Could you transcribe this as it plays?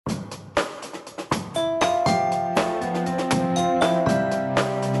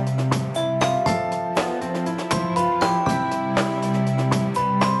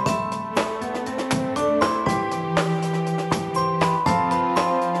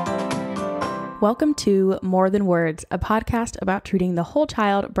Welcome to More Than Words, a podcast about treating the whole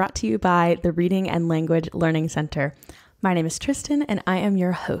child, brought to you by the Reading and Language Learning Center. My name is Tristan, and I am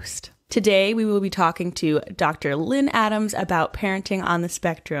your host. Today, we will be talking to Dr. Lynn Adams about parenting on the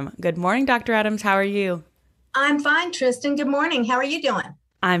spectrum. Good morning, Dr. Adams. How are you? I'm fine, Tristan. Good morning. How are you doing?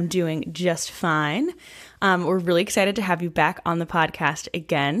 I'm doing just fine. We're really excited to have you back on the podcast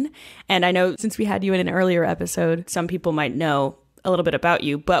again. And I know since we had you in an earlier episode, some people might know a little bit about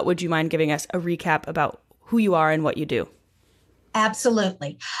you, but would you mind giving us a recap about who you are and what you do?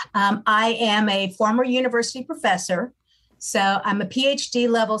 Absolutely. I am a former university professor. So I'm a PhD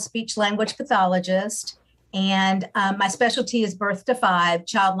level speech language pathologist, and my specialty is birth to 5,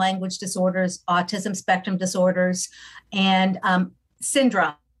 child language disorders, autism spectrum disorders, and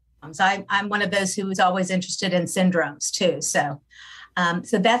syndromes. I'm one of those who is always interested in syndromes too. So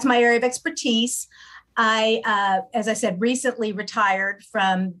that's my area of expertise. I, as I said, recently retired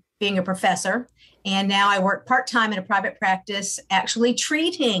from being a professor, and now I work part-time in a private practice, actually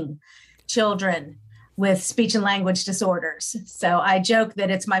treating children with speech and language disorders. So I joke that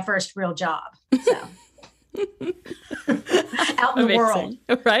it's my first real job. So out in the world.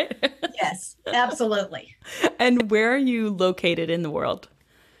 Right? Yes, absolutely. And where are you located in the world?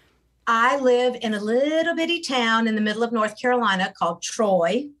 I live in a little bitty town in the middle of North Carolina called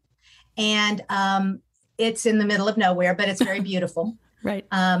Troy. And it's in the middle of nowhere, but it's very beautiful. Right.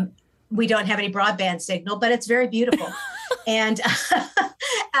 We don't have any broadband signal, but it's very beautiful. And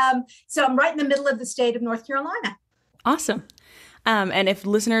so I'm right in the middle of the state of North Carolina. Awesome. And if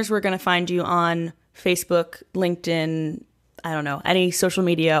listeners were going to find you on Facebook, LinkedIn, I don't know, any social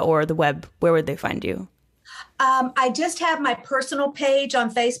media or the web, where would they find you? I just have my personal page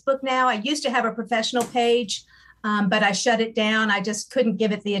on Facebook now. I used to have a professional page, but I shut it down. I just couldn't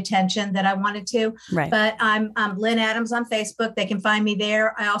give it the attention that I wanted to. Right. But I'm Lynn Adams on Facebook. They can find me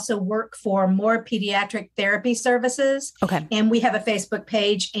there. I also work for Moore Pediatric Therapy Services. Okay. And we have a Facebook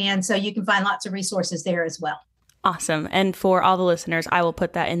page. And so you can find lots of resources there as well. Awesome. And for all the listeners, I will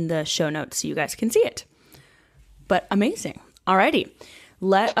put that in the show notes so you guys can see it. But amazing. Alrighty.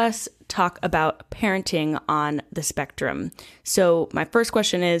 Let us talk about parenting on the spectrum. So my first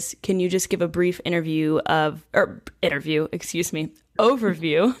question is, can you just give a brief overview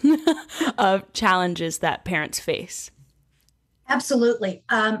of challenges that parents face? Absolutely.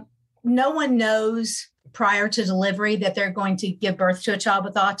 No one knows prior to delivery that they're going to give birth to a child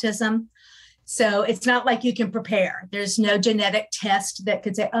with autism. So it's not like you can prepare. There's no genetic test that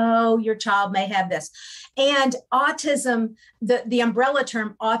could say, oh, your child may have this. And autism, the umbrella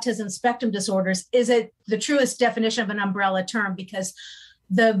term autism spectrum disorders is the truest definition of an umbrella term, because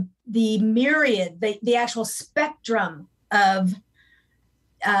the myriad, the actual spectrum of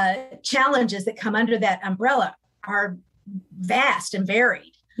challenges that come under that umbrella are vast and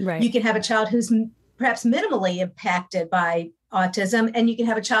varied. Right. You can have a child who's perhaps minimally impacted by autism, and you can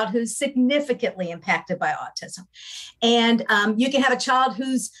have a child who's significantly impacted by autism. And you can have a child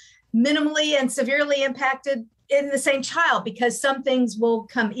who's minimally and severely impacted in the same child, because some things will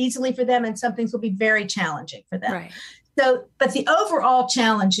come easily for them and some things will be very challenging for them. Right. So, but the overall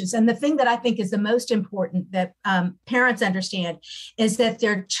challenges, and the thing that I think is the most important that parents understand, is that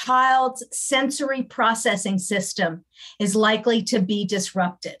their child's sensory processing system is likely to be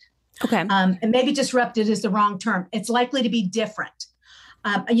disrupted. Okay. And maybe disrupted is the wrong term. It's likely to be different.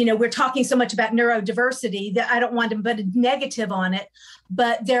 We're talking so much about neurodiversity that I don't want to put a negative on it,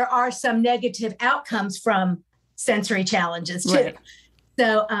 but there are some negative outcomes from sensory challenges too. Right.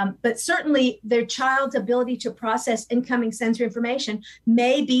 So, but certainly their child's ability to process incoming sensory information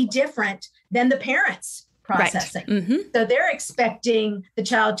may be different than the parents' processing. Right. Mm-hmm. So they're expecting the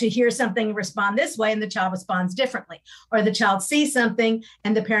child to hear something and respond this way, and the child responds differently. Or the child sees something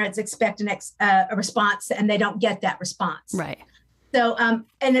and the parents expect a response and they don't get that response. Right. So,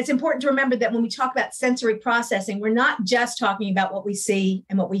 and it's important to remember that when we talk about sensory processing, we're not just talking about what we see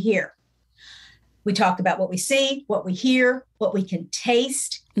and what we hear. We talk about what we see, what we hear, what we can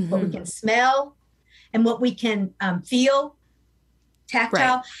taste, mm-hmm. what we can smell, and what we can feel,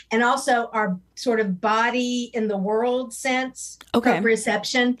 tactile, right. And also our sort of body in the world sense, okay.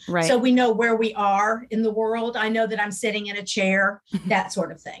 Perception. Right. So we know where we are in the world. I know that I'm sitting in a chair, that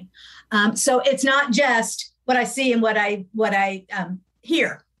sort of thing. So it's not just what I see and what I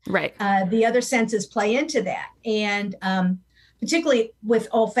hear. Right. The other senses play into that. And particularly with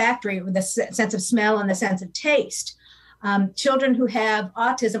olfactory, with the sense of smell and the sense of taste, children who have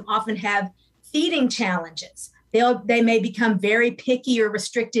autism often have feeding challenges. They may become very picky or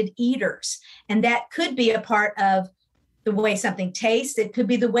restricted eaters. And that could be a part of the way something tastes. It could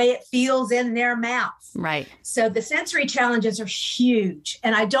be the way it feels in their mouth. Right. So the sensory challenges are huge.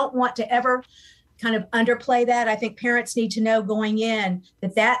 And I don't want to ever kind of underplay that. I think parents need to know going in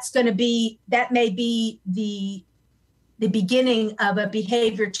that that may be the beginning of a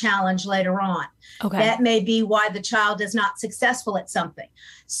behavior challenge later on. Okay. That may be why the child is not successful at something.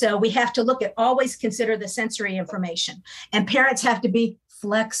 So we have to always consider the sensory information, and parents have to be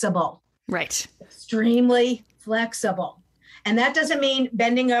flexible. Right. Extremely flexible. And that doesn't mean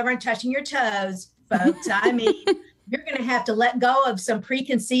bending over and touching your toes, folks. I mean, you're going to have to let go of some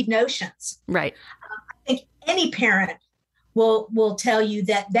preconceived notions. Right. I think any parent will tell you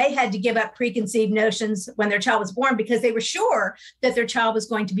that they had to give up preconceived notions when their child was born because they were sure that their child was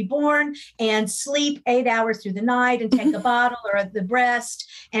going to be born and sleep 8 hours through the night and take a bottle or the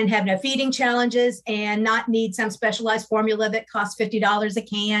breast and have no feeding challenges and not need some specialized formula that costs $50 a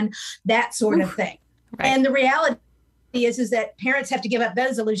can, that sort of thing. Right. And the reality is that parents have to give up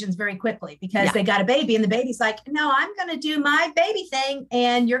those illusions very quickly because they got a baby and the baby's like, no, I'm going to do my baby thing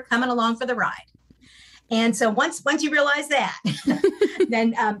and you're coming along for the ride. And so once you realize that,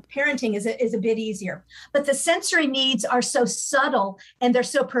 then parenting is a bit easier. But the sensory needs are so subtle and they're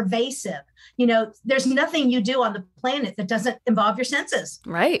so pervasive. You know, there's nothing you do on the planet that doesn't involve your senses.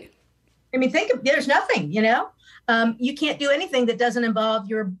 Right. I mean, there's nothing, you know. You can't do anything that doesn't involve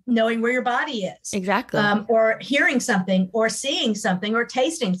your knowing where your body is. Exactly. Or hearing something or seeing something or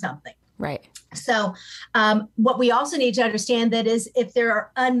tasting something. Right. So what we also need to understand that is if there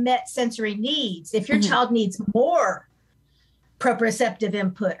are unmet sensory needs, if your child needs more proprioceptive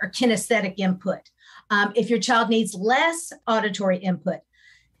input or kinesthetic input, if your child needs less auditory input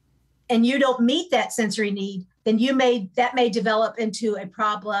and you don't meet that sensory need, then that may develop into a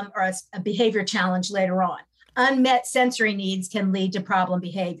problem or a behavior challenge later on. Unmet sensory needs can lead to problem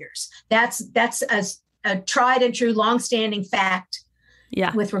behaviors. That's a tried and true longstanding fact.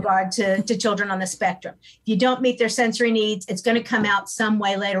 Yeah. With regard to children on the spectrum. If you don't meet their sensory needs, it's going to come out some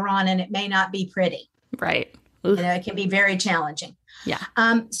way later on and it may not be pretty. Right. You know, it can be very challenging. Yeah.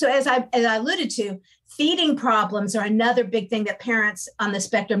 So as I alluded to, feeding problems are another big thing that parents on the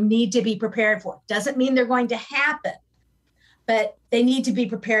spectrum need to be prepared for. Doesn't mean they're going to happen, but they need to be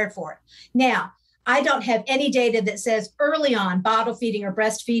prepared for it. Now, I don't have any data that says early on bottle feeding or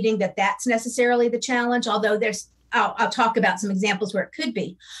breastfeeding that's necessarily the challenge, although I'll talk about some examples where it could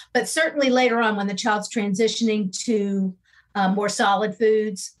be, but certainly later on when the child's transitioning to more solid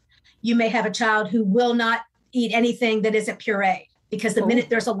foods, you may have a child who will not eat anything that isn't pureed because the minute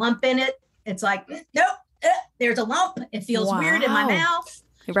there's a lump in it, it's like, nope, there's a lump. It feels weird in my mouth.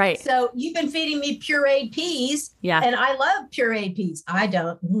 Right. So you've been feeding me pureed peas and I love pureed peas. I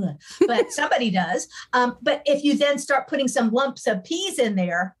don't, but somebody does. But if you then start putting some lumps of peas in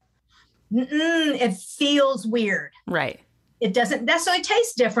there, it feels weird. Right. It doesn't necessarily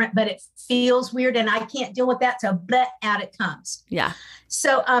taste different, but it feels weird and I can't deal with that. So out it comes. Yeah.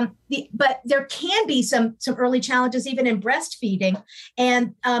 So, but there can be some early challenges even in breastfeeding.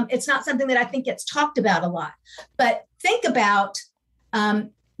 And it's not something that I think gets talked about a lot, but think about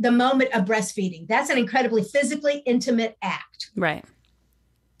the moment of breastfeeding. That's an incredibly physically intimate act. Right.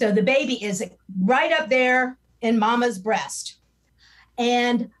 So the baby is right up there in mama's breast.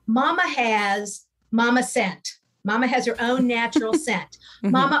 And mama has mama scent. Mama has her own natural scent.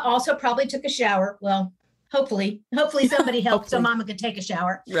 Mama also probably took a shower. Well, hopefully somebody helped so mama could take a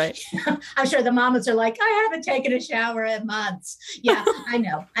shower. Right. I'm sure the mamas are like, I haven't taken a shower in months. Yeah, I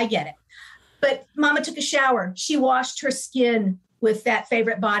know. I get it. But mama took a shower. She washed her skin with that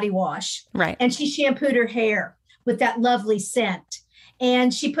favorite body wash. Right. And she shampooed her hair with that lovely scent.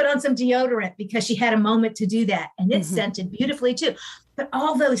 And she put on some deodorant because she had a moment to do that. And it scented beautifully too. But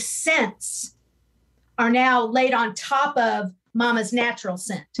all those scents are now laid on top of mama's natural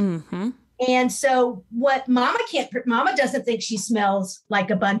scent. And so what mama doesn't think she smells like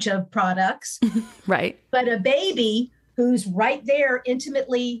a bunch of products. Right. But a baby who's right there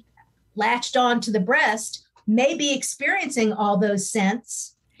intimately latched onto the breast may be experiencing all those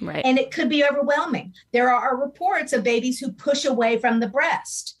scents. Right. And it could be overwhelming. There are reports of babies who push away from the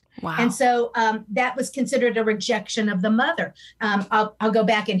breast. Wow. And so that was considered a rejection of the mother. I'll go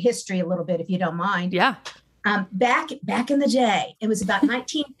back in history a little bit, if you don't mind. Yeah. Back in the day, it was about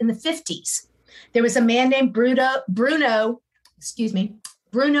in the 50s. There was a man named Bruno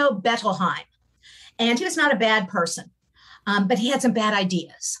Bettelheim. And he was not a bad person, but he had some bad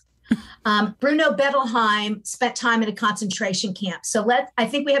ideas. Bruno Bettelheim spent time in a concentration camp. So I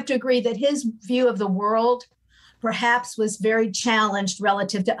think we have to agree that his view of the world perhaps was very challenged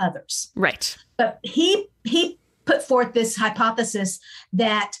relative to others. Right. But he put forth this hypothesis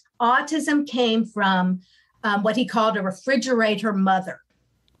that autism came from what he called a refrigerator mother.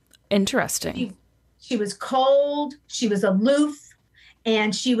 Interesting. She was cold, she was aloof,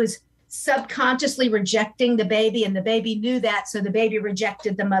 and she was subconsciously rejecting the baby, and the baby knew that, so the baby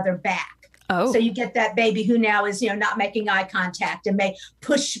rejected the mother back. Oh. So you get that baby who now is, not making eye contact and may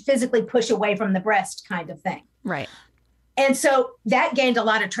physically push away from the breast kind of thing. Right. And so that gained a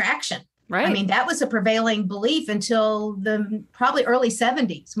lot of traction. Right. I mean, that was a prevailing belief until the probably early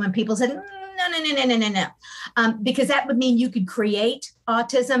 70s when people said, no. Because that would mean you could create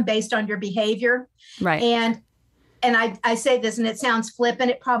autism based on your behavior. Right. And I say this, and it sounds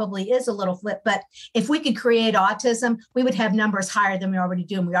flippant. It probably is a little flip, but if we could create autism, we would have numbers higher than we already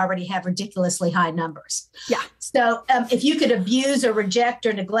do. And we already have ridiculously high numbers. Yeah. So if you could abuse or reject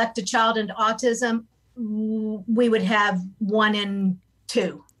or neglect a child into autism, we would have 1 in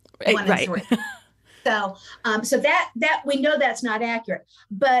 2, 1 in 3. So that we know that's not accurate,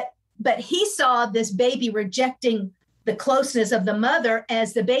 but he saw this baby rejecting the closeness of the mother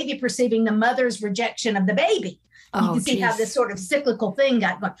as the baby perceiving the mother's rejection of the baby. You can see how this sort of cyclical thing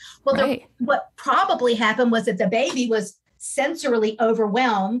got going. Well, what probably happened was that the baby was sensorily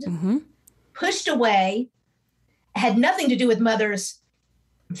overwhelmed, pushed away, had nothing to do with mother's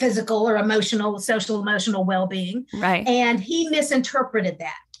physical or emotional, social emotional well-being. Right. And he misinterpreted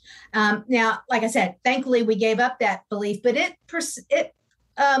that. Now, like I said, thankfully we gave up that belief, but it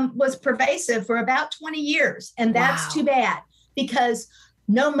was pervasive for about 20 years. And that's too bad, because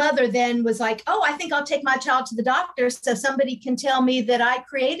no mother then was like, oh, I think I'll take my child to the doctor so somebody can tell me that I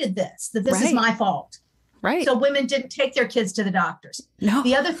created this, that this is my fault. Right. So women didn't take their kids to the doctors. No.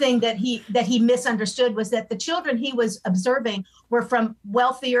 The other thing that he misunderstood was that the children he was observing were from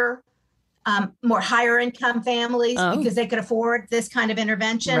wealthier, more higher income families because they could afford this kind of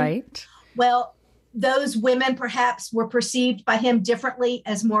intervention. Right. Well, those women perhaps were perceived by him differently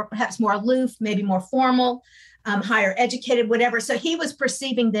as perhaps more aloof, maybe more formal, higher educated, whatever. So he was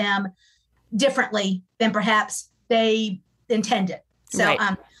perceiving them differently than perhaps they intended. So,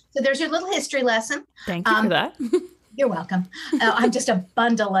 so there's your little history lesson. Thank you for that. You're welcome. I'm just a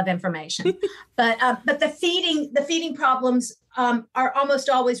bundle of information, but the feeding problems are almost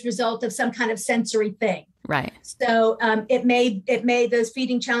always result of some kind of sensory thing. Right. So those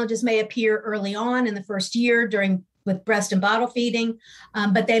feeding challenges may appear early on in the first year with breast and bottle feeding,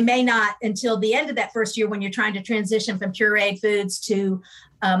 but they may not until the end of that first year when you're trying to transition from pureed foods to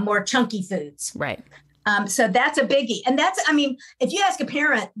more chunky foods. Right. So that's a biggie. And if you ask a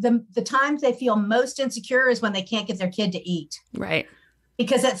parent, the times they feel most insecure is when they can't get their kid to eat. Right.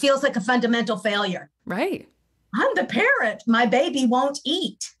 Because it feels like a fundamental failure. Right. I'm the parent. My baby won't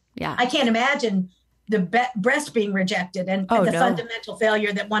eat. Yeah. I can't imagine the breast being rejected and the fundamental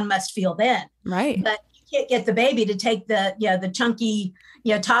failure that one must feel then. Right. But you can't get the baby to take the chunky,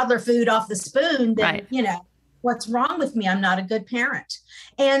 toddler food off the spoon. Then, what's wrong with me? I'm not a good parent.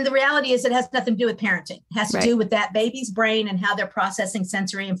 And the reality is it has nothing to do with parenting. It has to do with that baby's brain and how they're processing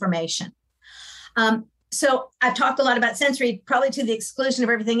sensory information. So I've talked a lot about sensory, probably to the exclusion of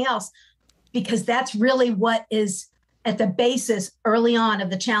everything else, because that's really what is at the basis early on of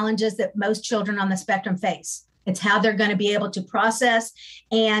the challenges that most children on the spectrum face. It's how they're going to be able to process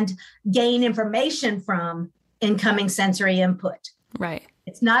and gain information from incoming sensory input. Right.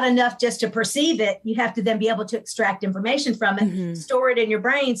 It's not enough just to perceive it. You have to then be able to extract information from it, store it in your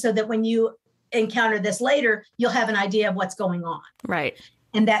brain so that when you encounter this later, you'll have an idea of what's going on. Right.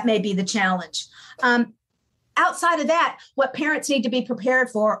 And that may be the challenge. Outside of that, what parents need to be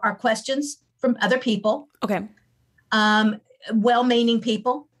prepared for are questions from other people. Okay. Well-meaning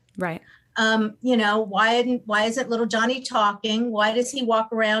people. Right. Why isn't little Johnny talking? Why does he walk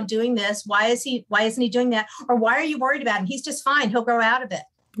around doing this? Why isn't he doing that? Or why are you worried about him? He's just fine. He'll grow out of it.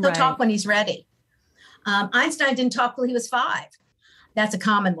 He'll talk when he's ready. Einstein didn't talk till he was 5. That's a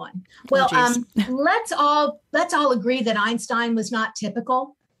common one. Well, let's all agree that Einstein was not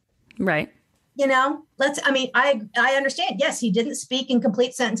typical. Right. I understand. Yes, he didn't speak in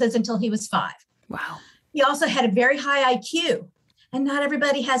complete sentences until he was 5. Wow. He also had a very high IQ. And not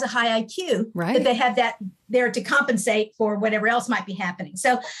everybody has a high IQ, right? That they have that there to compensate for whatever else might be happening.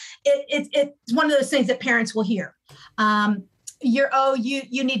 So it's one of those things that parents will hear.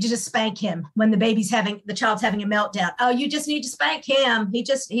 You need to just spank him when the child's having a meltdown. Oh, you just need to spank him. He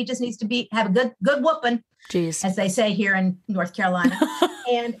just needs to have a good whooping, as they say here in North Carolina.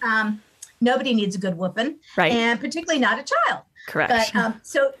 And nobody needs a good whooping, right? And particularly not a child. Correct. But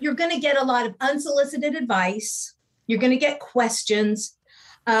so you're going to get a lot of unsolicited advice. You're going to get questions,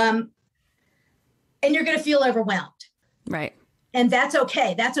 and you're going to feel overwhelmed. Right. And that's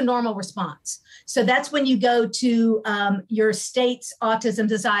okay. That's a normal response. So that's when you go to your state's Autism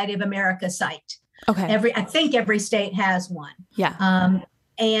Society of America site. Okay. I think every state has one. Yeah.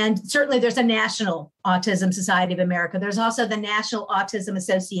 And certainly there's a National Autism Society of America. There's also the National Autism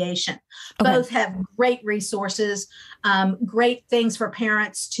Association. Okay. Both have great resources, great things for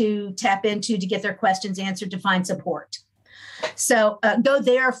parents to tap into to get their questions answered, to find support. So go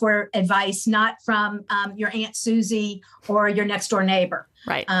there for advice, not from your Aunt Susie or your next door neighbor.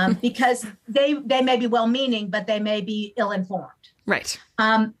 Right. Because they may be well-meaning, but they may be ill-informed. Right.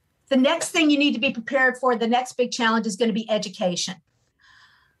 The next thing you need to be prepared for, the next big challenge, is going to be education.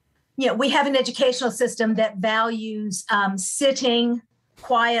 We have an educational system that values sitting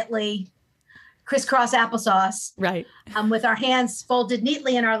quietly, crisscross applesauce, right, with our hands folded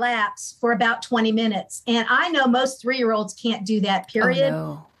neatly in our laps for about 20 minutes. And I know most 3-year-olds can't do that, period. Oh,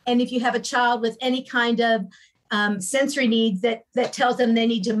 no. And if you have a child with any kind of sensory needs that tells them they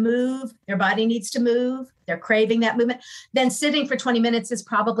need to move, their body needs to move, they're craving that movement, then sitting for 20 minutes is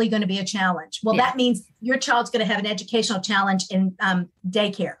probably going to be a challenge. Well, that means your child's going to have an educational challenge in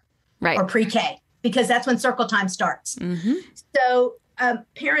daycare, right, or pre-K, because that's when circle time starts. Mm-hmm. So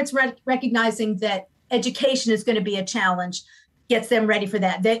parents recognizing that education is going to be a challenge gets them ready for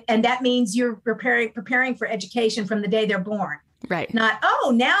that. And that means you're preparing for education from the day they're born. Right. Not,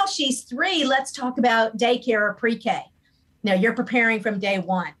 oh, now she's 3, let's talk about daycare or pre-K. No, you're preparing from day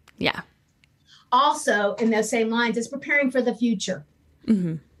one. Yeah. Also, in those same lines, is preparing for the future.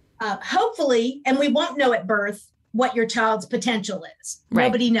 Mm-hmm. Hopefully, and we won't know at birth what your child's potential is. Right.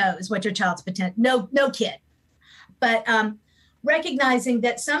 Nobody knows what your child's potential, no kid. But recognizing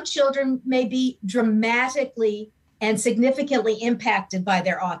that some children may be dramatically and significantly impacted by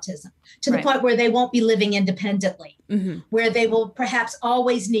their autism to the point where they won't be living independently, where they will perhaps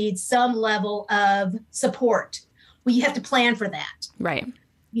always need some level of support. Well, you have to plan for that. Right.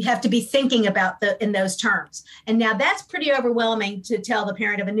 You have to be thinking about in those terms. And now that's pretty overwhelming to tell the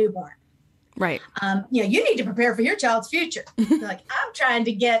parent of a newborn. Right. You need to prepare for your child's future. Like, I'm trying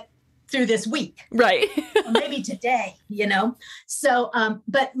to get through this week. Right. Or maybe today, So,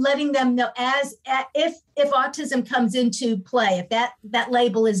 but letting them know if autism comes into play, if that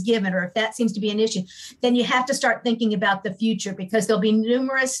label is given, or if that seems to be an issue, then you have to start thinking about the future, because there'll be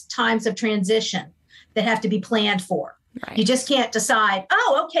numerous times of transition that have to be planned for. Right. You just can't decide,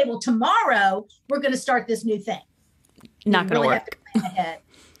 oh, okay, well, tomorrow we're going to start this new thing. Not going to work. Have to plan ahead.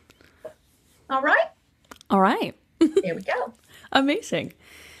 All right. All right. There we go. Amazing.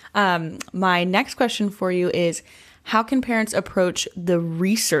 My next question for you is, how can parents approach the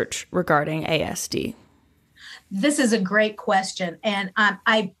research regarding ASD? This is a great question. And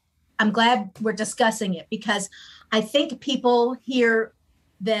I'm glad we're discussing it, because I think people hear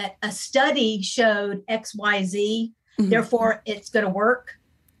that a study showed XYZ, therefore it's going to work.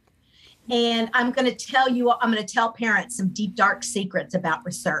 And I'm going to tell parents some deep, dark secrets about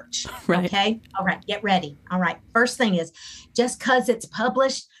research. Right. Okay. All right. Get ready. All right. First thing is, just because it's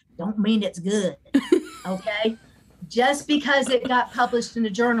published, don't mean it's good. Okay. Just because it got published in a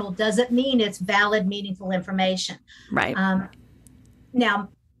journal doesn't mean it's valid, meaningful information. Right. Now,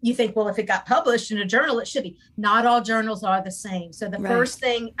 you think, well, if it got published in a journal, it should be. Not all journals are the same. So the first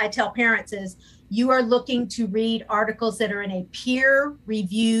thing I tell parents is, you are looking to read articles that are in a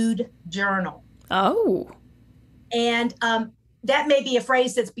peer-reviewed journal. Oh. And that may be a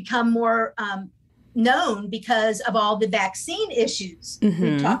phrase that's become more known because of all the vaccine issues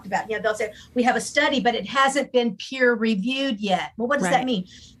we've talked about. They'll say, we have a study, but it hasn't been peer-reviewed yet. Well, what does that mean?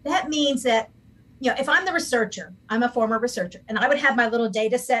 That means that, if I'm the researcher, I'm a former researcher, and I would have my little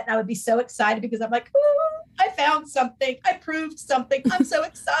data set, and I would be so excited because I'm like, ooh, I found something. I proved something. I'm so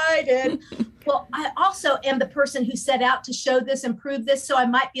excited. Well, I also am the person who set out to show this and prove this. So I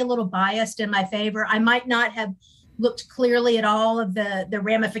might be a little biased in my favor. I might not have looked clearly at all of the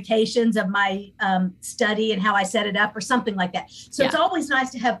ramifications of my study and how I set it up, or something like that. So it's always nice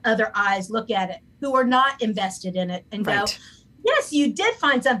to have other eyes look at it who are not invested in it and go, yes, you did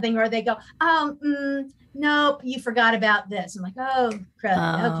find something. Or they go, oh, nope, you forgot about this. I'm like, oh,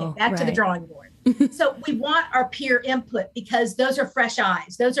 crap. Okay, back to the drawing board. So we want our peer input, because those are fresh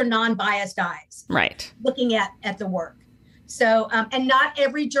eyes. Those are non-biased eyes. Right. Looking at the work. So, and not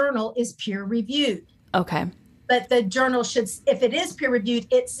every journal is peer reviewed. Okay. But the journal should, if it is peer reviewed,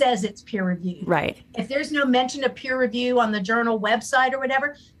 it says it's peer reviewed. Right. If there's no mention of peer review on the journal website or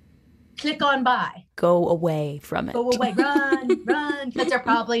whatever, click on by. Go away from it. Go away. Run, because they're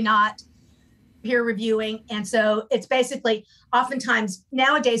probably not peer reviewing. And so it's basically, oftentimes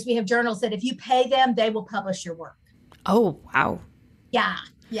nowadays we have journals that if you pay them, they will publish your work. Oh, wow. Yeah.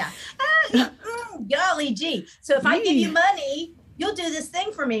 Golly gee. So if I give you money, you'll do this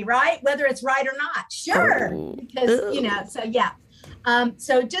thing for me, right? Whether it's right or not. Sure. Because, so yeah.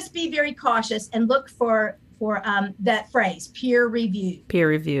 So just be very cautious and look for that phrase, peer reviewed. Peer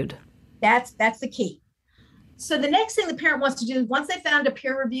reviewed. That's the key. So the next thing the parent wants to do, once they found a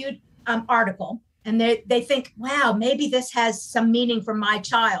peer reviewed article, and they think, wow, maybe this has some meaning for my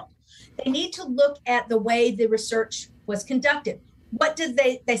child, they need to look at the way the research was conducted. What did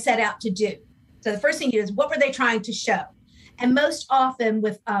they set out to do? So the first thing is, what were they trying to show? And most often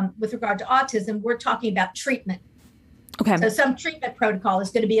with regard to autism, we're talking about treatment. Okay. So some treatment protocol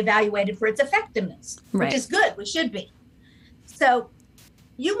is going to be evaluated for its effectiveness, which is good. We should be. So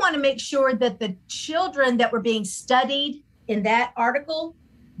you want to make sure that the children that were being studied in that article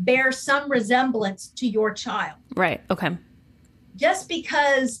bear some resemblance to your child. Right. Okay. Just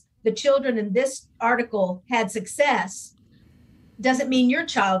because the children in this article had success doesn't mean your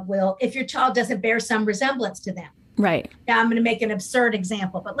child will if your child doesn't bear some resemblance to them. Right. Now, I'm going to make an absurd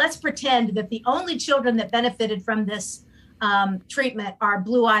example, but let's pretend that the only children that benefited from this treatment are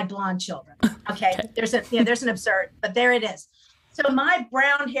blue-eyed blonde children. Okay. There's an absurd, but there it is. So my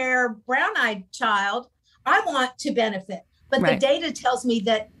brown hair, brown-eyed child, I want to benefit, but the data tells me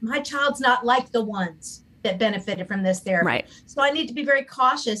that my child's not like the ones that benefited from this therapy. Right. So I need to be very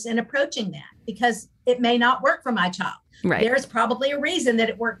cautious in approaching that because it may not work for my child. Right. There's probably a reason that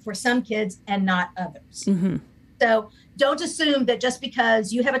it worked for some kids and not others. Mm-hmm. So don't assume that just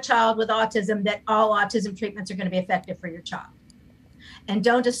because you have a child with autism that all autism treatments are going to be effective for your child. And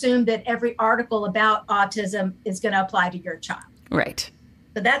don't assume that every article about autism is going to apply to your child. Right.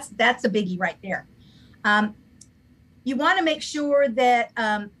 So that's a biggie right there. You want to make sure that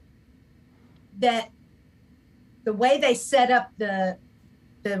that the way they set up the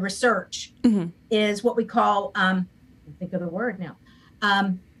research is what we call I think of the word now.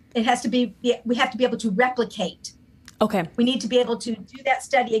 It has to be, we have to be able to replicate. Okay. We need to be able to do that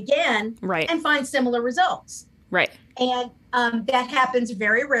study again and find similar results. Right. And that happens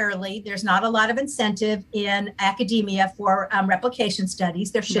very rarely. There's not a lot of incentive in academia for replication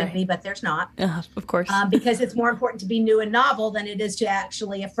studies. There should be, but there's not. Of course. Because it's more important to be new and novel than it is to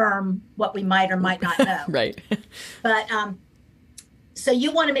actually affirm what we might or might not know. Right. But so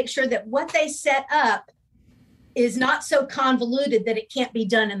you want to make sure that what they set up is not so convoluted that it can't be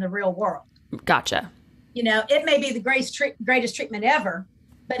done in the real world. Gotcha. You know, it may be the greatest treatment ever,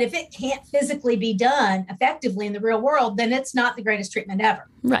 but if it can't physically be done effectively in the real world, then it's not the greatest treatment ever.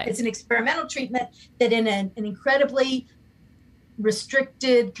 Right. It's an experimental treatment that in an incredibly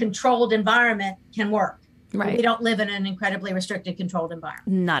restricted, controlled environment can work. Right. We don't live in an incredibly restricted, controlled environment.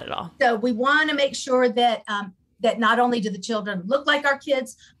 Not at all. So we want to make sure that that not only do the children look like our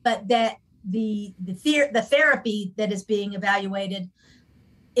kids, but that the therapy that is being evaluated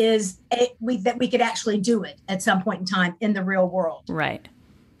is that we could actually do it at some point in time in the real world. Right.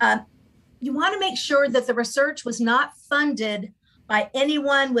 You want to make sure that the research was not funded by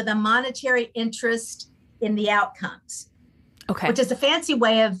anyone with a monetary interest in the outcomes. Okay. Which is a fancy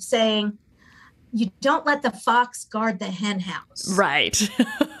way of saying you don't let the fox guard the hen house. Right.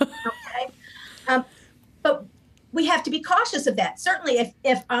 Okay. But we have to be cautious of that. Certainly,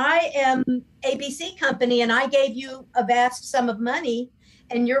 if I am ABC company and I gave you a vast sum of money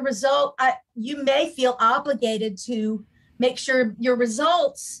and your result, you may feel obligated to make sure your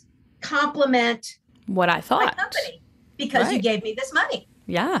results complement what I thought. my company because you gave me this money.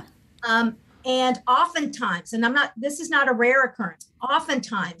 Yeah. And oftentimes, and this is not a rare occurrence,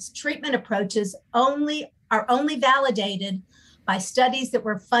 oftentimes treatment approaches are only validated by studies that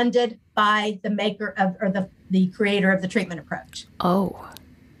were funded by the maker of, or the creator of the treatment approach. Oh.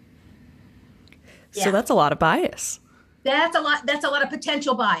 Yeah. So that's a lot of bias. That's a lot of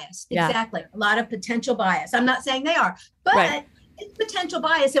potential bias. Yeah. Exactly. A lot of potential bias. I'm not saying they are, but it's potential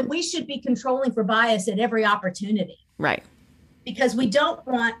bias, and we should be controlling for bias at every opportunity. Right. Because we don't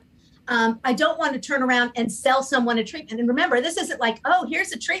want, I don't want to turn around and sell someone a treatment. And remember, this isn't like, oh,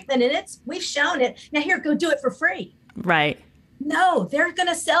 here's a treatment and we've shown it. Now here, go do it for free. Right. No, they're going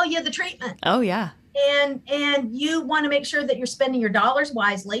to sell you the treatment. Oh, yeah. And you want to make sure that you're spending your dollars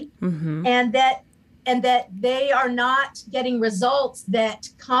wisely, and that they are not getting results that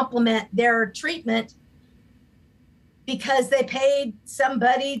complement their treatment because they paid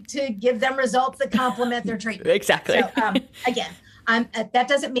somebody to give them results that complement their treatment. Exactly. So again, that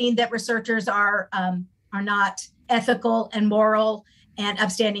doesn't mean that researchers are not ethical and moral and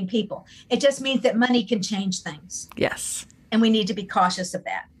upstanding people. It just means that money can change things. Yes. And we need to be cautious of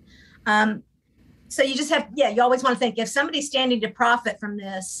that. So you just have, you always want to think if somebody's standing to profit from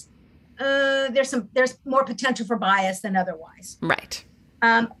this, there's more potential for bias than otherwise. Right.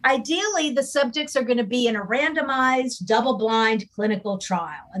 Ideally, the subjects are going to be in a randomized, double-blind clinical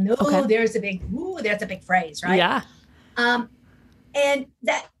trial. And that's a big phrase, right? Yeah. And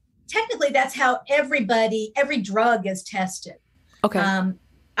that technically that's how every drug is tested. Okay.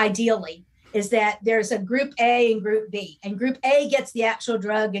 Ideally, is that there's a group A and group B, and group A gets the actual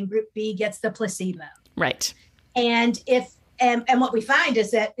drug and group B gets the placebo. Right. And and what we find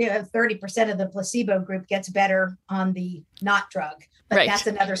is that 30% of the placebo group gets better on the not drug, but right. That's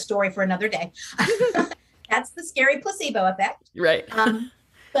another story for another day. That's the scary placebo effect. Right.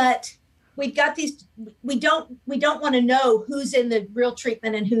 But we've got these. We don't want to know who's in the real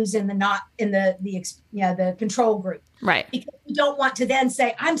treatment and who's in the not in the control group. Right. Because we don't want to then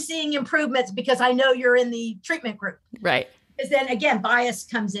say, I'm seeing improvements because I know you're in the treatment group. Right. Because then again, bias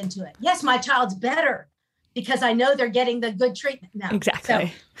comes into it. Yes, my child's better because I know they're getting the good treatment now.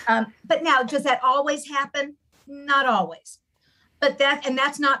 Exactly. So, but now, does that always happen? Not always. But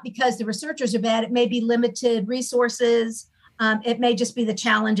that's not because the researchers are bad. It may be limited resources. It may just be the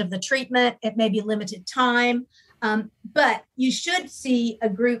challenge of the treatment. It may be limited time. But you should see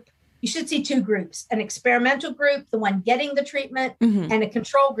two groups, an experimental group, the one getting the treatment, and a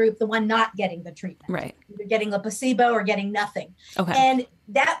control group, the one not getting the treatment. Right. Either getting a placebo or getting nothing. Okay. And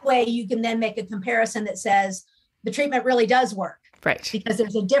that way you can then make a comparison that says the treatment really does work. Right. Because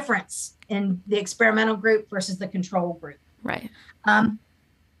there's a difference in the experimental group versus the control group. Right.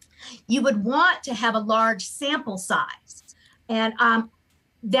 You would want to have a large sample size. And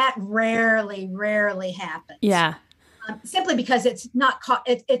that rarely happens. Yeah. Simply because it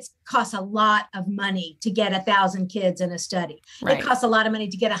costs a lot of money to get 1,000 kids in a study. Right. It costs a lot of money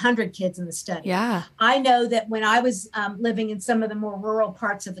to get 100 kids in the study. Yeah. I know that when I was living in some of the more rural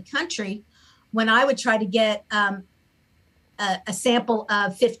parts of the country, when I would try to get a sample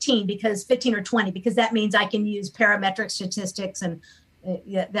of 15 or 20, because that means I can use parametric statistics, and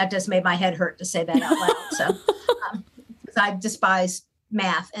that just made my head hurt to say that out loud. So because I despise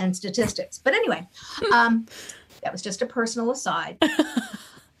math and statistics. But anyway, that was just a personal aside.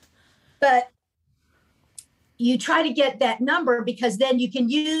 But you try to get that number because then you can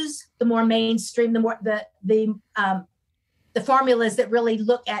use the more mainstream, the formulas that really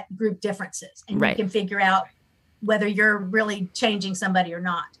look at group differences, and right. You can figure out whether you're really changing somebody or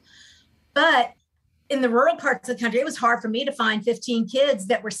not. But in the rural parts of the country, it was hard for me to find 15 kids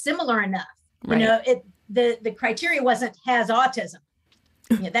that were similar enough. Right. The criteria wasn't has autism.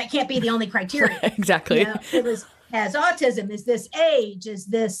 That can't be the only criteria. Exactly. It was has autism, is this age, is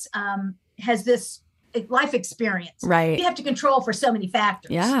this has this life experience. Right. You have to control for so many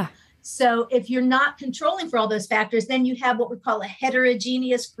factors. Yeah. So if you're not controlling for all those factors, then you have what we call a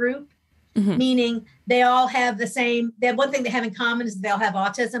heterogeneous group, meaning they all have the same. They have one thing they have in common is they all have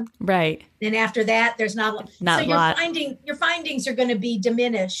autism. Right. Then after that, there's not a lot. Your findings are going to be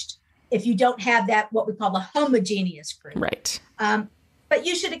diminished if you don't have that what we call a homogeneous group. Right. But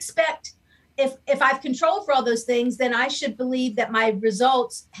you should expect, if I've controlled for all those things, then I should believe that my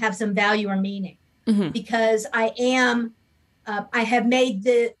results have some value or meaning, because I have made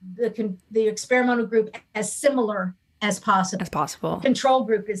the experimental group as similar as possible. The control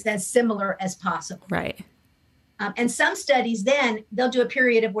group is as similar as possible. Right. And some studies, then they'll do a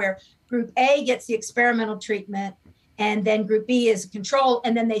period of where group A gets the experimental treatment, and then group B is control,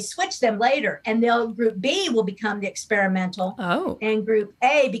 and then they switch them later, and group B will become the experimental, and group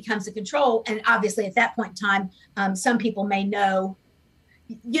A becomes the control. And obviously at that point in time, some people may know,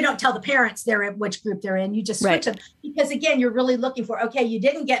 you don't tell the parents they're in which group they're in, you just switch them. Because again, you're really looking for, okay, you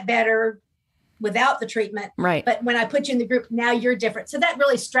didn't get better without the treatment, right? But when I put you in the group, now you're different. So that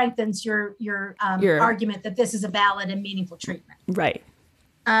really strengthens your argument that this is a valid and meaningful treatment. Right.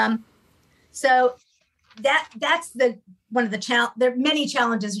 So that's one of the challenge. There are many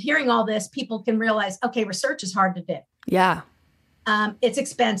challenges. Hearing all this, people can realize, okay, research is hard to do. Yeah. It's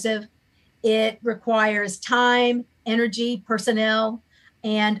expensive. It requires time, energy, personnel,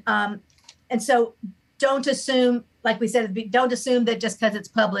 and so don't assume, like we said, don't assume that just because it's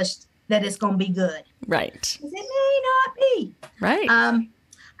published that it's going to be good. Right. Because it may not be. Right.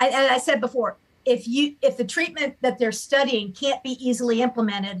 I said before, if the treatment that they're studying can't be easily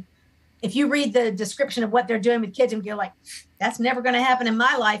implemented, if you read the description of what they're doing with kids and you're like, that's never going to happen in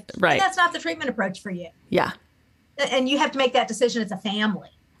my life, right, that's not the treatment approach for you. Yeah. And you have to make that decision as a family.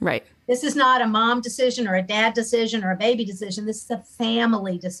 Right. This is not a mom decision or a dad decision or a baby decision. This is a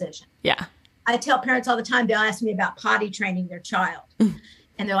family decision. Yeah. I tell parents all the time, they'll ask me about potty training their child. And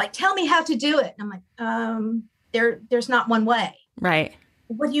they're like, tell me how to do it. And I'm like, there's not one way. Right.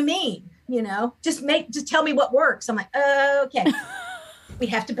 What do you mean? Just tell me what works. I'm like, okay. We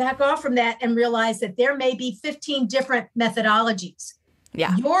have to back off from that and realize that there may be 15 different methodologies.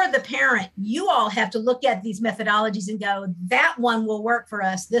 Yeah. You're the parent. You all have to look at these methodologies and go, that one will work for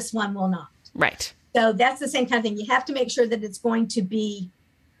us. This one will not. Right. So that's the same kind of thing. You have to make sure that it's going to be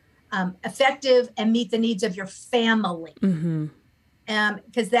effective and meet the needs of your family. Mm-hmm.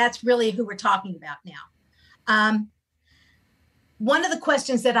 Because that's really who we're talking about now. One of the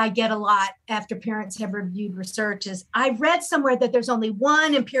questions that I get a lot after parents have reviewed research is, I read somewhere that there's only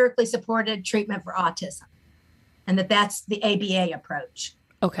one empirically supported treatment for autism, and that's the ABA approach.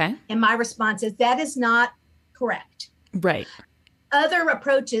 Okay. And my response is, that is not correct. Right. Other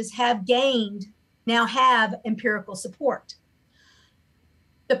approaches now have empirical support.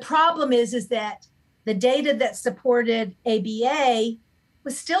 The problem is that the data that supported ABA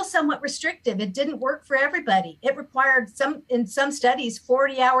was still somewhat restrictive. It didn't work for everybody. It required in some studies,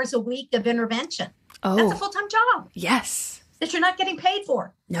 40 hours a week of intervention. Oh, that's a full-time job. Yes. That you're not getting paid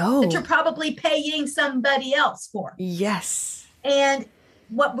for. No. That you're probably paying somebody else for. Yes. And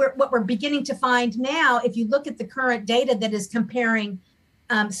what we're beginning to find now, if you look at the current data that is comparing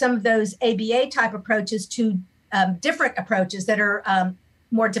some of those ABA type approaches to different approaches that are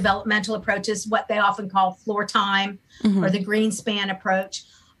more developmental approaches, what they often call floor time, or the Greenspan approach.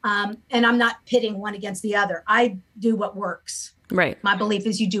 And I'm not pitting one against the other. I do what works. Right. My belief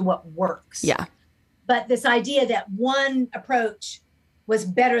is you do what works. Yeah. But this idea that one approach was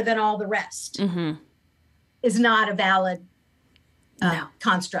better than all the rest is not a valid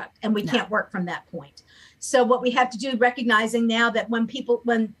construct. And we can't work from that point. So what we have to do, recognizing now that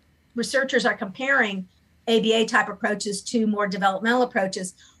when researchers are comparing ABA type approaches to more developmental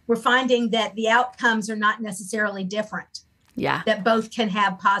approaches, we're finding that the outcomes are not necessarily different. Yeah. That both can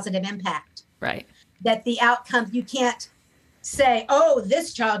have positive impact. Right. That the outcomes, you can't say, oh,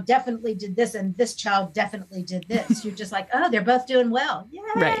 this child definitely did this and this child definitely did this. You're just like, oh, they're both doing well. Yay.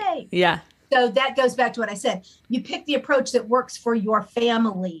 Right. Yeah. So that goes back to what I said. You pick the approach that works for your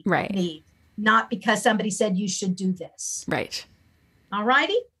family need, not because somebody said you should do this. Right. All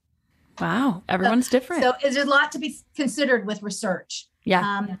righty. Wow. Everyone's different. So there's a lot to be considered with research.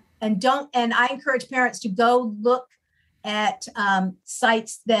 Yeah. And I encourage parents to go look at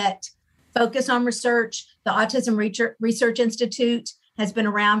sites that focus on research. The Autism Research Institute has been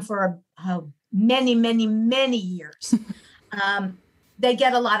around for many, many, many years. They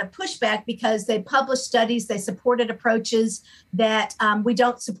get a lot of pushback because they publish studies, they supported approaches that we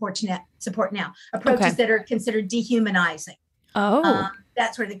don't support now, approaches that are considered dehumanizing. Oh.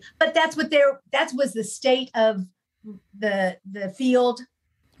 That sort of thing. But that was the state of the field.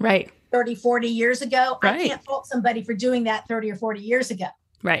 Right. 30, 40 years ago. Right. I can't fault somebody for doing that 30 or 40 years ago.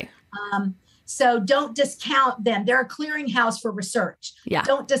 Right. So don't discount them. They're a clearinghouse for research. Yeah.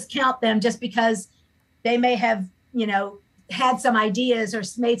 Don't discount them just because they may have, had some ideas or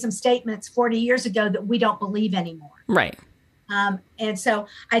made some statements 40 years ago that we don't believe anymore. Right. And so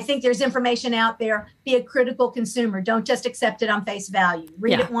I think there's information out there. Be a critical consumer. Don't just accept it on face value.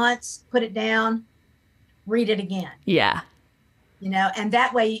 Read it once, put it down, read it again. Yeah. And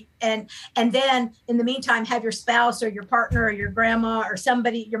that way, and then in the meantime, have your spouse or your partner or your grandma or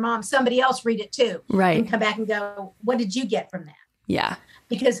somebody, your mom, somebody else read it too. Right. And come back and go, what did you get from that? Yeah.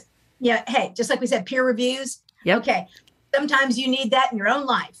 Because, hey, just like we said, peer reviews. Yep. Okay. Sometimes you need that in your own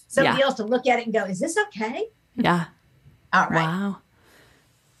life. Somebody else to look at it and go, is this okay? Yeah. All right. Wow.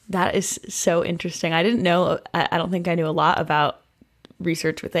 That is so interesting. I didn't know, I don't think I knew a lot about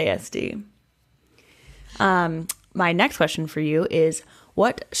research with ASD. My next question for you is,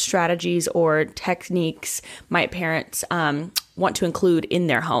 what strategies or techniques might parents want to include in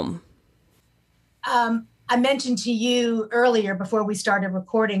their home? I mentioned to you earlier before we started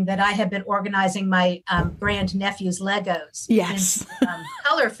recording that I have been organizing my grandnephew's Legos into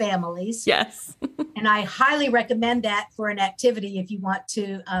color families. Yes. And I highly recommend that for an activity if you want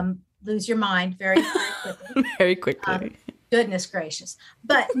to lose your mind very quickly. Very quickly. Goodness gracious.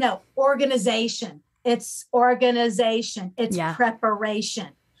 But no, organization. It's organization. It's preparation.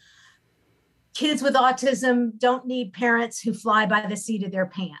 Kids with autism don't need parents who fly by the seat of their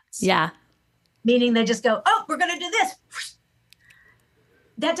pants. Yeah. Meaning they just go, oh, we're going to do this.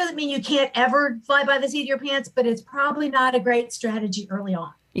 That doesn't mean you can't ever fly by the seat of your pants, but it's probably not a great strategy early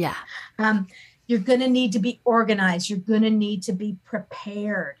on. Yeah. You're going to need to be organized. You're going to need to be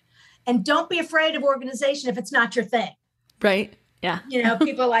prepared. And don't be afraid of organization if it's not your thing. Right. Yeah.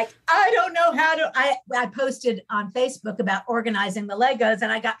 People are like, I don't know how to. I posted on Facebook about organizing the Legos,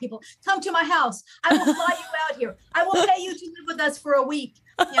 and I got people, come to my house. I will fly you out here. I will pay you to live with us for a week.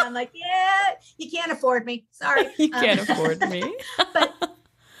 Yeah, I'm like, you can't afford me. Sorry. You can't afford me. But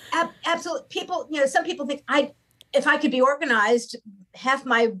absolutely. People, some people think if I could be organized, half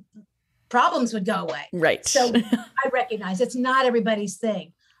my problems would go away. Right. So I recognize it's not everybody's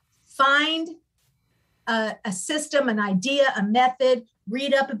thing. Find a system, an idea, a method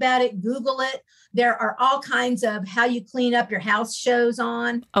read up about it, Google it. There are all kinds of how you clean up your house shows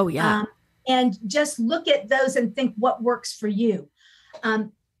on. Oh, yeah. And just look at those and think what works for you.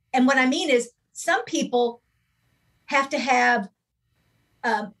 And what I mean is some people have to have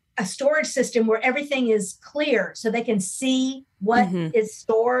a storage system where everything is clear so they can see what is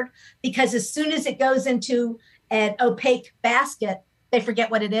stored, because as soon as it goes into an opaque basket, they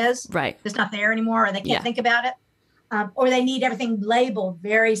forget what it is. Right. It's not there anymore, or they can't think about it. Or they need everything labeled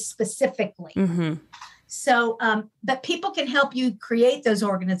very specifically. So, but people can help you create those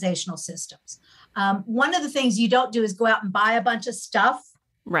organizational systems. One of the things you don't do is go out and buy a bunch of stuff.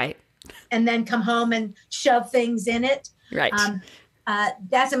 Right. And then come home and shove things in it. Right.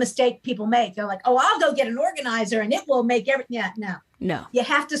 That's a mistake people make. They're like, oh, I'll go get an organizer and it will make everything. Yeah, no. You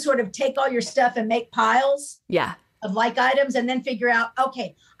have to sort of take all your stuff and make piles. Yeah. Of like items, and then figure out,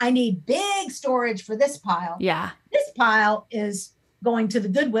 okay, I need big storage for this pile. Yeah. This pile is going to the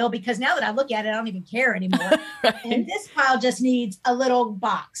Goodwill because now that I look at it, I don't even care anymore. Right. And this pile just needs a little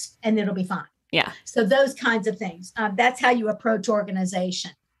box and it'll be fine. Yeah. So those kinds of things. That's how you approach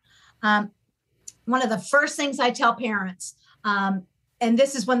organization. One of the first things I tell parents, and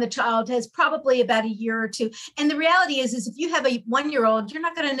this is when the child has probably about a year or two. And the reality is if you have a 1-year-old, you're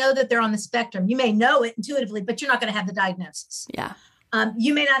not going to know that they're on the spectrum. You may know it intuitively, but you're not going to have the diagnosis. Yeah.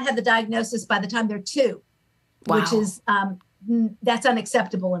 You may not have the diagnosis by the time they're 2, which is, that's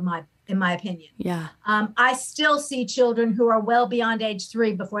unacceptable in my opinion. Yeah. I still see children who are well beyond age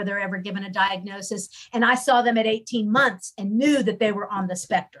 3 before they're ever given a diagnosis. And I saw them at 18 months and knew that they were on the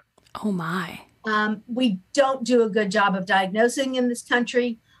spectrum. Oh my. We don't do a good job of diagnosing in this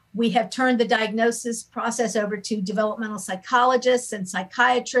country. We have turned the diagnosis process over to developmental psychologists and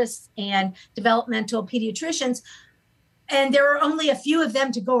psychiatrists and developmental pediatricians. And there are only a few of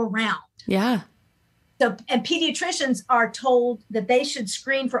them to go around. Yeah. So, and pediatricians are told that they should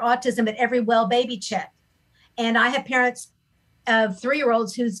screen for autism at every well baby check. And I have parents of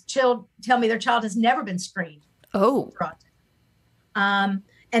 3-year-olds whose child tell me their child has never been screened for autism.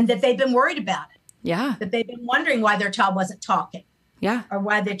 And that they've been worried about it. Yeah. That they've been wondering why their child wasn't talking. Yeah. Or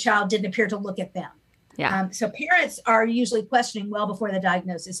why their child didn't appear to look at them. Yeah. So parents are usually questioning well before the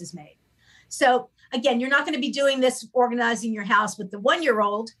diagnosis is made. So again, you're not going to be doing this, organizing your house with the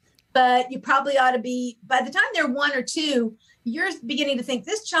 1-year-old, but you probably ought to be, by the time they're 1 or 2, you're beginning to think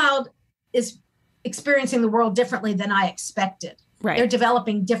this child is experiencing the world differently than I expected. Right. They're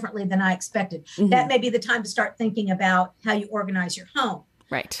developing differently than I expected. That may be the time to start thinking about how you organize your home.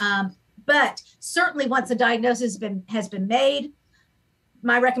 Right. But certainly once a diagnosis has been made,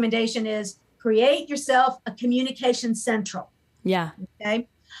 my recommendation is create yourself a communication central. Yeah. Okay.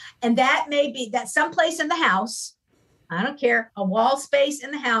 And that may be that someplace in the house, I don't care, a wall space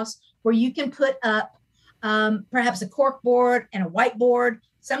in the house where you can put up perhaps a cork board and a whiteboard,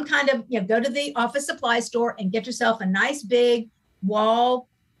 some kind of, go to the office supply store and get yourself a nice big wall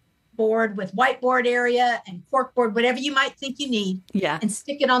board with whiteboard area and cork board, whatever you might think you need, and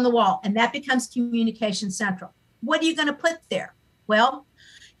stick it on the wall. And that becomes communication central. What are you going to put there? Well,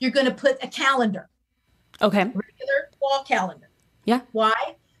 you're going to put a calendar. Okay. Regular wall calendar. Yeah. Why?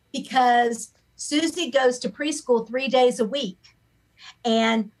 Because Susie goes to preschool 3 days a week.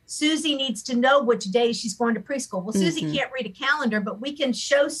 And Susie needs to know which days she's going to preschool. Well, Susie can't read a calendar, but we can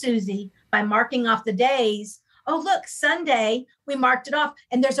show Susie by marking off the days. Oh, look, Sunday, we marked it off.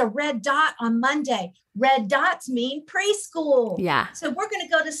 And there's a red dot on Monday. Red dots mean preschool. Yeah. So we're going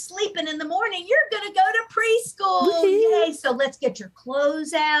to go to sleep. And in the morning, you're going to go to preschool. Woo-hoo. Yay. So let's get your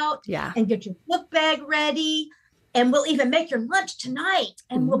clothes out and get your book bag ready. And we'll even make your lunch tonight.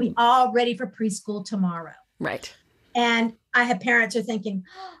 And we'll be all ready for preschool tomorrow. Right. And I have parents who are thinking,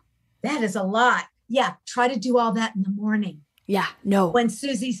 oh, that is a lot. Yeah. Try to do all that in the morning. Yeah, no. When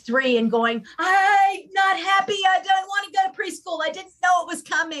Susie's 3 and going, I'm not happy. I don't want to go to preschool. I didn't know it was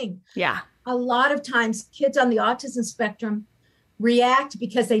coming. Yeah. A lot of times kids on the autism spectrum react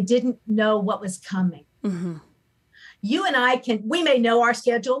because they didn't know what was coming. You and I we may know our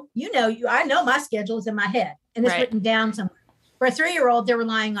schedule. I know my schedule is in my head and it's written down somewhere. For a 3-year-old, they're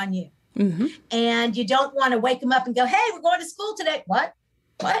relying on you. And you don't want to wake them up and go, hey, we're going to school today. What?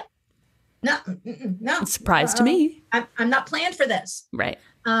 No. Surprise to me. I'm not planned for this. Right.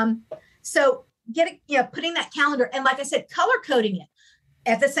 So putting that calendar and like I said, color coding it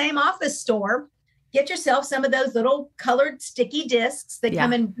at the same office store. Get yourself some of those little colored sticky discs that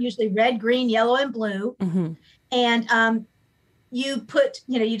come in usually red, green, yellow, and blue. And you put,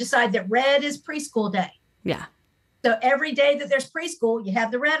 you decide that red is preschool day. Yeah. So every day that there's preschool, you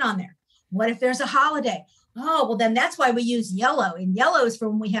have the red on there. What if there's a holiday? Oh, well, then that's why we use yellow. And yellow is for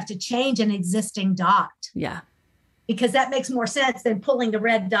when we have to change an existing dot. Yeah. because that makes more sense than pulling the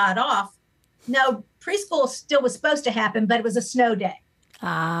red dot off. No, preschool still was supposed to happen, but it was a snow day.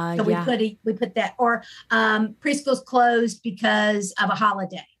 So we put that, or preschool's closed because of a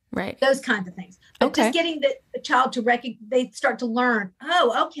holiday. Right. Those kinds of things. But just getting the child to they start to learn,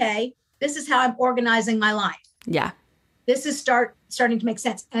 oh, okay, this is how I'm organizing my life. Yeah. This is starting to make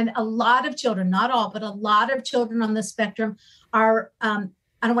sense. And a lot of children, not all, but a lot of children on the spectrum are, I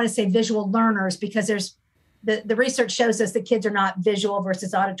don't want to say visual learners, because there's the research shows us that kids are not visual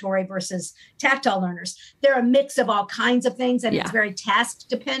versus auditory versus tactile learners. They're a mix of all kinds of things, and it's very task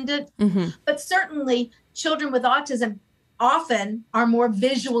dependent. Mm-hmm. But certainly children with autism often are more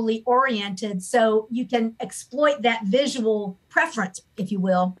visually oriented. So you can exploit that visual preference, if you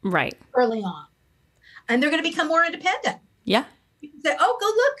will, early on. And they're going to become more independent. Yeah. You can say, oh,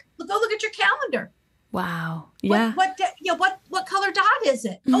 go look at your calendar. Wow. Yeah. What color dot is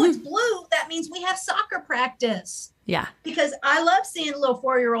it? Mm-hmm. Oh, it's blue. That means we have soccer practice. Yeah. Because I love seeing little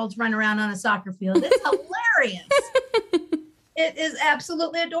 4-year-olds run around on a soccer field. It's hilarious. It is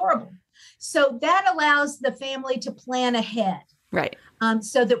absolutely adorable. So that allows the family to plan ahead. Right.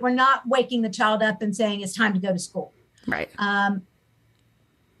 So that we're not waking the child up and saying it's time to go to school. Right.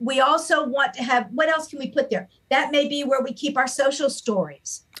 We also want to have, what else can we put there? That may be where we keep our social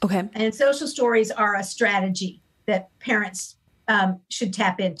stories. Okay. And social stories are a strategy that parents should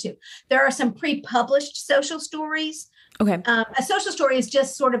tap into. There are some pre-published social stories. Okay. A social story is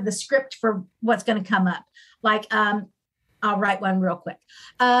just sort of the script for what's going to come up. Like, I'll write one real quick.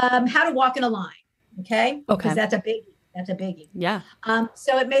 How to walk in a line. Okay. Because that's a biggie. That's a biggie. Yeah.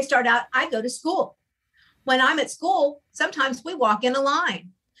 So it may start out, I go to school. When I'm at school, sometimes we walk in a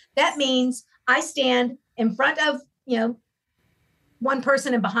line. That means I stand in front of, one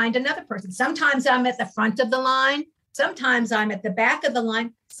person and behind another person. Sometimes I'm at the front of the line. Sometimes I'm at the back of the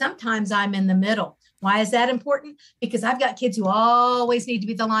line. Sometimes I'm in the middle. Why is that important? Because I've got kids who always need to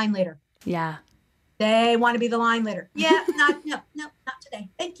be the line leader. Yeah. They want to be the line leader. Yeah, not today.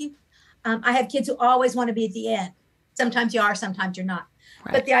 Thank you. I have kids who always want to be at the end. Sometimes you are, sometimes you're not.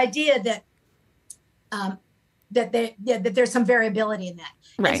 Right. But the idea that that there's some variability in that.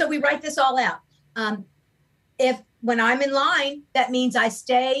 Right. And so we write this all out. When I'm in line, that means I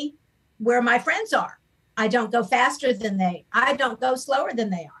stay where my friends are. I don't go faster than I don't go slower than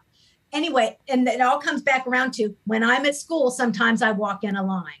they are. Anyway, and it all comes back around to when I'm at school, sometimes I walk in a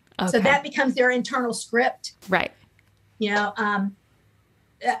line. Okay. So that becomes their internal script. Right.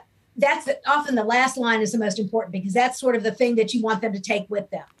 That's often the last line is the most important, because that's sort of the thing that you want them to take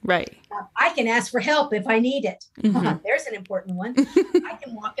with them. Right. I can ask for help if I need it. Mm-hmm. There's an important one. I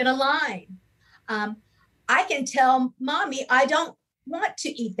can walk in a line. I can tell mommy I don't want to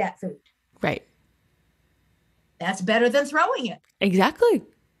eat that food. Right. That's better than throwing it. Exactly.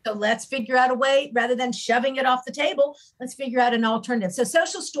 So let's figure out a way, rather than shoving it off the table, let's figure out an alternative. So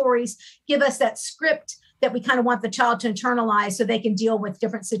social stories give us that script that we kind of want the child to internalize so they can deal with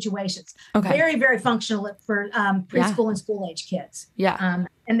different situations. Okay. Very, very functional for preschool and school age kids. Yeah.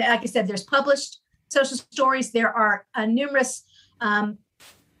 And like I said, there's published social stories. There are numerous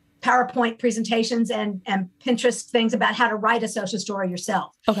PowerPoint presentations and Pinterest things about how to write a social story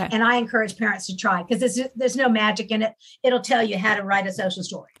yourself. Okay. And I encourage parents to try, because there's no magic in it. It'll tell you how to write a social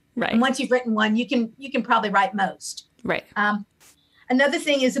story. Right. And once you've written one, you can probably write most. Right. Another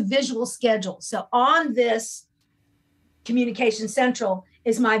thing is a visual schedule. So on this Communication Central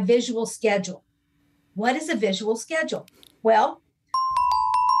is my visual schedule. What is a visual schedule? Well,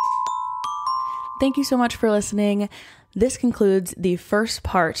 thank you so much for listening. This concludes the first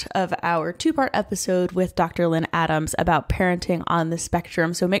part of our 2-part episode with Dr. Lynn Adams about parenting on the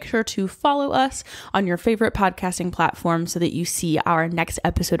spectrum. So make sure to follow us on your favorite podcasting platform so that you see our next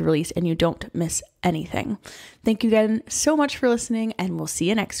episode release and you don't miss anything. Thank you again so much for listening, and we'll see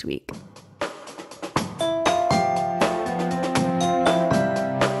you next week.